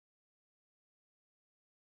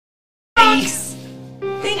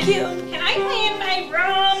Thank you. Can I play in my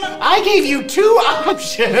room? I gave you 2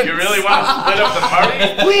 options. You really want to split up the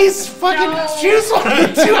party? Please fucking choose one of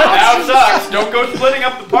the 2 Now options. sucks. Don't go splitting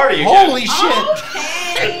up the party again. Holy shit.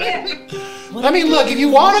 Okay. I mean, look, if you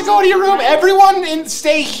want to go to your room, everyone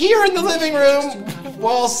stay here in the living room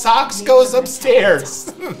while Socks goes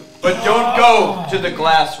upstairs. But don't go to the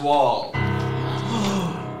glass wall.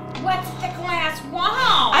 What's the glass wall?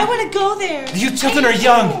 I want to go there. You children are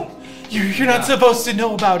young. You're not supposed to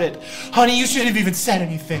know about it. Honey, you shouldn't have even said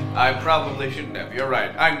anything. I probably shouldn't have. You're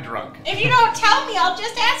right. I'm drunk. If you don't tell me, I'll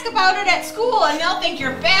just ask about it at school and they'll think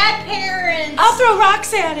you're bad parents. I'll throw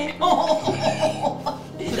rocks at it.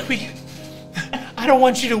 Look, I don't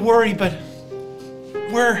want you to worry, but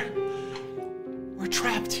we're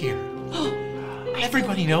trapped here.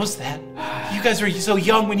 Everybody knows that. You guys were so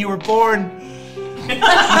young when you were born.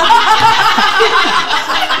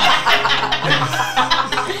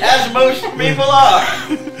 As most people are.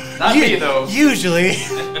 Not me, though. Usually.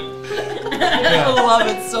 I love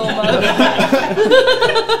it so much.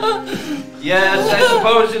 Yes, I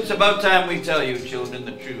suppose it's about time we tell you, children,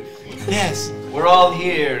 the truth. Yes. We're all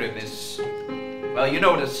here in this... Well, you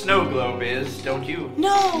know what a snow globe is, don't you?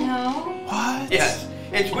 No. What? Yes.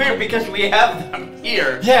 It's weird because we have them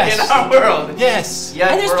here Yes. in our world. Yes.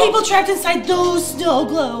 Yet And there's we're people all... trapped inside those snow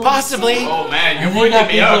globes. Possibly. Oh man, you're And they got freaking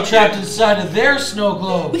me people out. trapped kid. inside of their snow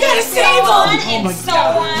globe. We gotta save them. Oh my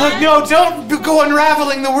God. Look, no, don't go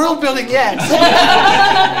unraveling the world building yet.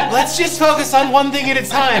 Let's just focus on one thing at a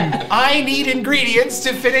time. I need ingredients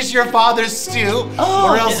to finish your father's stew,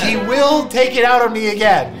 or else he will take it out on me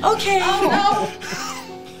again. Okay. Oh, no.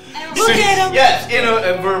 Look at him. Yes, in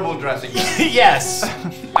a verbal dressing. Yes.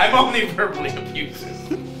 I'm only verbally abusive,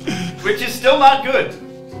 which is still not good.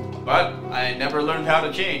 But I never learned how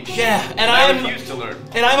to change. Yeah, and I I'm refuse to learn.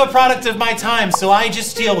 And I'm a product of my time, so I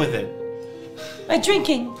just deal with it. By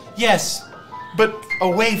drinking. Yes, but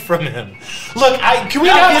away from him. Look, can we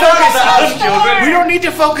Now not get out of focus the on house, children. We don't need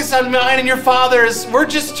to focus on mine and your father's. We're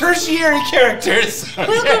just tertiary characters.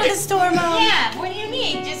 We'll go to the store, Mom. Yeah, what do you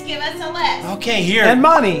need? Just give us a list. Okay, here. And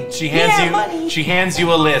money. She hands Yeah, you. money. She hands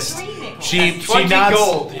you a list. She 20 nods.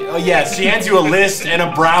 gold. Oh yes, she hands you a list and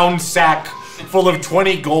a brown sack full of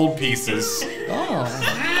 20 gold pieces. Oh.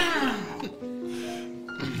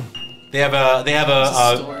 They have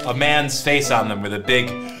a man's face on them with a big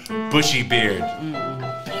bushy beard.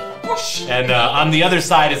 And on the other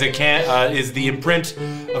side is is the imprint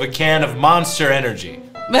of a can of Monster Energy.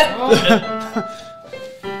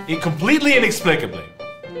 Completely inexplicably.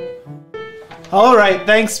 All right,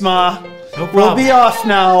 thanks, Ma. No We'll problem. be off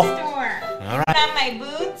now. Store. All right. Put on my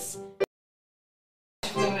boots.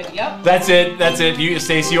 Fluid, yep. That's it. You,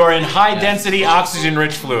 Stacy, you are in high-density,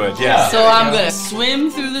 oxygen-rich fluid. Yeah. So I'm gonna swim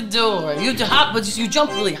through the door. You hop, but you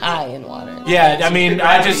jump really high in water. Yeah. I mean,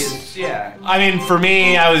 Yeah. I mean, for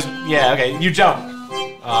me, I was. Yeah. Okay. You jump.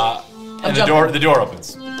 And the door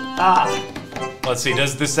opens. Ah. Let's see.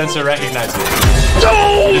 Does the sensor recognize you?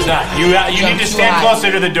 It does not. You need to stand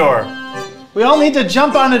closer to the door. We all need to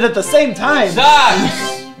jump on it at the same time.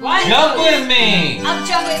 Socks! What? Jump with me! I'll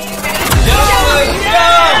jump with you. Ready?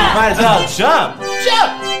 Might as well jump.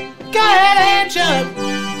 Jump. Go ahead and jump.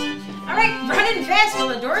 All right, running fast while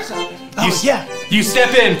the door's open. You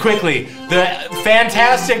step in quickly. The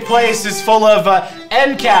fantastic place is full of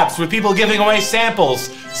end caps with people giving away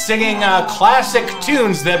samples, singing classic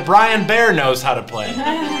tunes that Brian Bear knows how to play.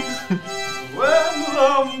 When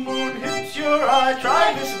the moon hits your eye,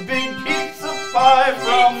 try this big pizza pie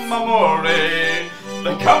from Amore.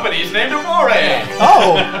 The company's named Amore.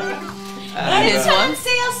 Oh. That is one.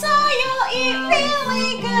 Sale, so you'll eat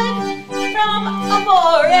really good from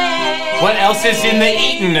Amore. What else is in the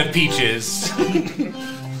eating of peaches?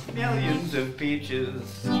 Millions of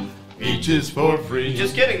peaches. Peaches for free.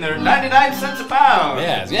 Just kidding, they're 99 cents a pound.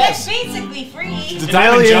 Yes, That's yes. basically free. The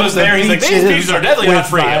Diamond Joe's there. He's like, these peaches are definitely not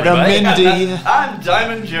free, everybody. Vitamin D. I'm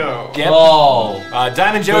Diamond Joe. Yep. Oh.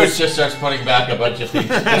 Diamond Joe Bruce is just starts putting back a bunch of things.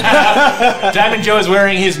 Diamond Joe is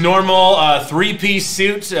wearing his normal three-piece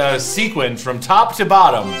suit, sequined from top to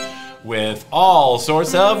bottom, with all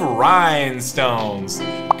sorts of rhinestones,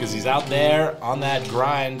 because he's out there on that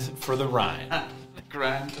grind for the rhine.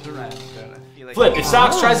 Grind to the rhinestone. Flip, if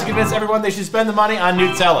Socks tries to convince everyone they should spend the money on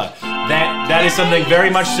Nutella, that is something very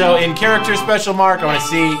much so in character special mark. I want to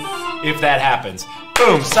see if that happens.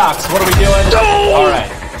 Boom, Socks, what are we doing? All right,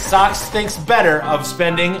 Socks thinks better of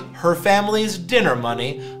spending her family's dinner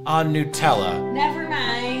money on Nutella. Never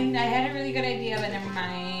mind. I had a really good idea, but never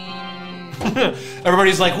mind.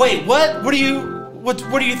 Everybody's like, wait, what? What are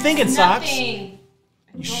you thinking, Socks? Nothing.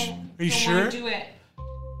 Are you Don't sure? wanna do it.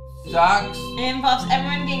 Socks. It involves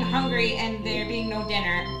everyone being hungry and there being no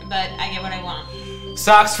dinner, but I get what I want.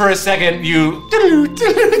 Socks, for a second, you...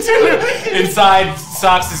 Inside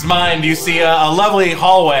Socks' mind, you see a lovely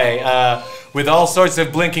hallway with all sorts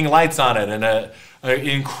of blinking lights on it and an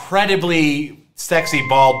incredibly sexy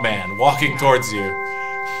bald man walking towards you.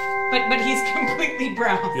 But he's completely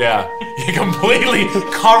brown. Yeah, you're completely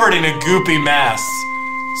covered in a goopy mass.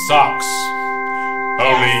 Socks,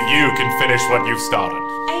 only you can finish what you've started.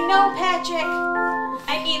 I know, Patrick.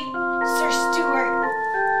 I mean, Sir Stuart.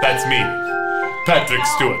 That's me, Patrick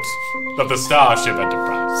Stewart, of the Starship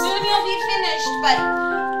Enterprise. Soon you'll be finished, but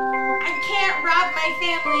I can't rob my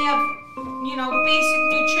family of, basic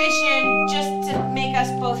nutrition just to make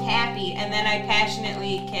us both happy. And then I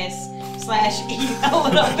passionately kiss/eat a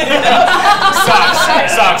little bit of...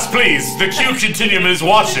 Socks, please. The Q continuum is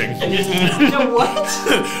watching. No, what?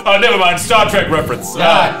 Oh, never mind. Star Trek reference.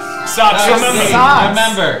 Socks, remember.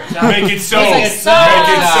 Remember. Make it so. Make it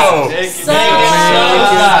so. Make it so.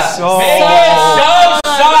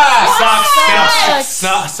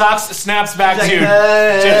 Socks snaps back to you.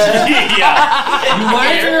 Yeah. You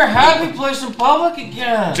went to your happy place in public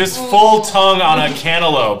again. Just full tongue on a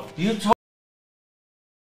cantaloupe. You told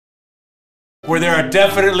Where there are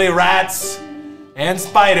definitely rats and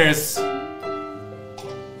spiders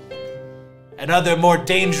and other more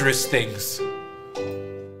dangerous things.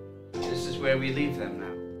 This is where we leave them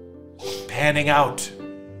now. Panning out,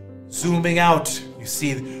 zooming out, you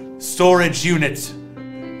see the storage unit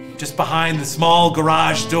just behind the small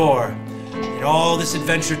garage door that all this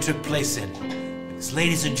adventure took place in. Because,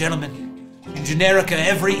 ladies and gentlemen, in Generica,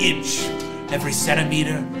 every inch, every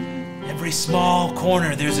centimeter, every small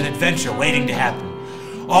corner, there's an adventure waiting to happen.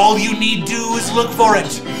 All you need do is look for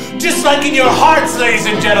it. Just like in your hearts, ladies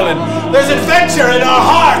and gentlemen. There's adventure in our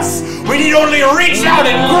hearts. We need only reach out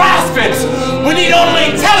and grasp it. We need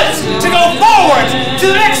only tell it to go forward to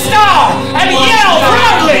the next star and yell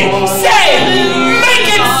proudly. Say, make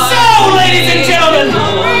it so, ladies and gentlemen.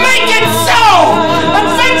 Make it so.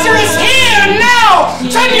 Adventure is here now.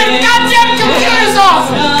 Turn your goddamn computers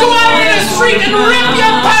off. Go out into the street and rip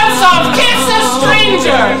your pants off. Kiss a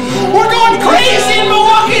stranger. We're going crazy in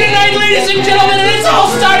Milwaukee tonight, ladies and gentlemen, and it's all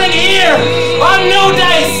starting here on No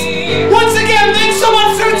Dice. Once again, thanks so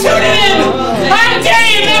much for tuning in. I'm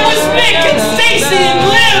Dave, that was Mick and Stacy and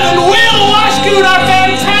Liv and Will Washkun, our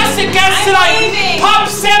fantastic guest tonight. Pop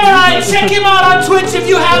Samurai, check him out on Twitch if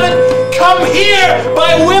you haven't. Come here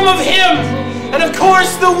by whim of him. And of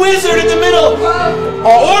course, the wizard in the middle,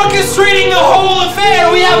 orchestrating the whole affair.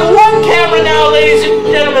 We have one camera now, ladies and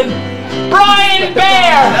gentlemen. Brian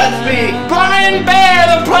Bear! That's me! Brian Bear,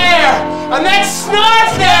 the player! And that's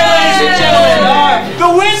Snarf there, ladies and gentlemen!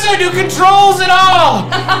 The wizard who controls it all!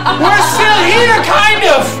 We're still here, kind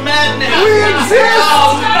of! Madness! We exist!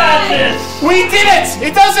 Oh, madness! We did it!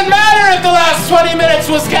 It doesn't matter if the last 20 minutes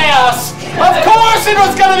was chaos! Of course it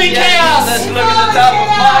was gonna be chaos! Let's look at the top of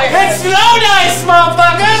my head! It's No Dice,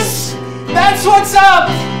 motherfuckers! That's what's up!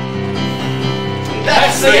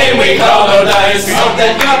 That's the game we call No Dice. We hope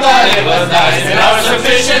that you thought it was nice and are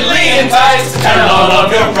sufficiently enticed to turn all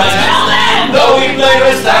of your friends. Though we play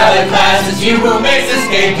with style and class, it's you who makes this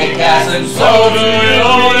game kick ass, and so do you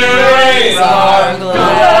only raise our glass.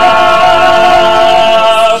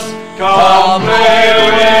 Come play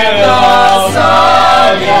with us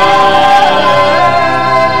again.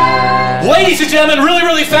 Ladies and gentlemen,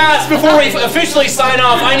 really fast before we officially sign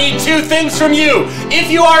off, I need two things from you.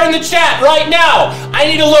 If you are in the chat right now, I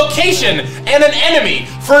need a location and an enemy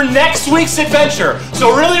for next week's adventure.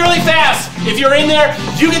 So really fast, if you're in there,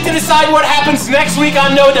 you get to decide what happens next week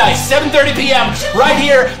on No Dice, 7:30 p.m. right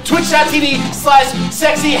here,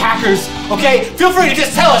 twitch.tv/sexyhackers. Okay, feel free to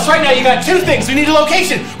just tell us right now. You got two things. We need a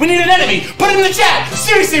location. We need an enemy. Put it in the chat.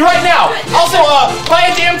 Seriously, right now. Also, buy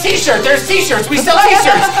a damn t-shirt. There's t-shirts. We sell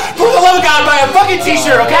t-shirts. For the love of God, buy a fucking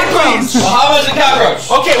t-shirt, okay, please? Bahamas and cockroach.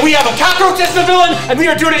 Okay, we have a cockroach as the villain, and we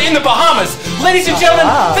are doing it in the Bahamas. Ladies and gentlemen,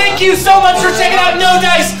 thank you so much for checking out No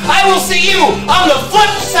Dice. I will see you on the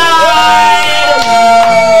flip side.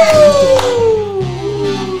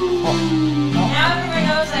 Now everyone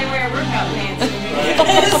knows I wear workout pants.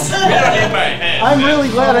 I'm really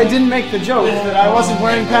glad I didn't make the joke that I wasn't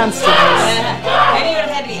wearing pants today. I would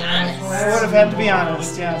have had to be honest. I would have had to be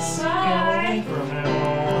honest, yes. The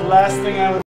last thing I would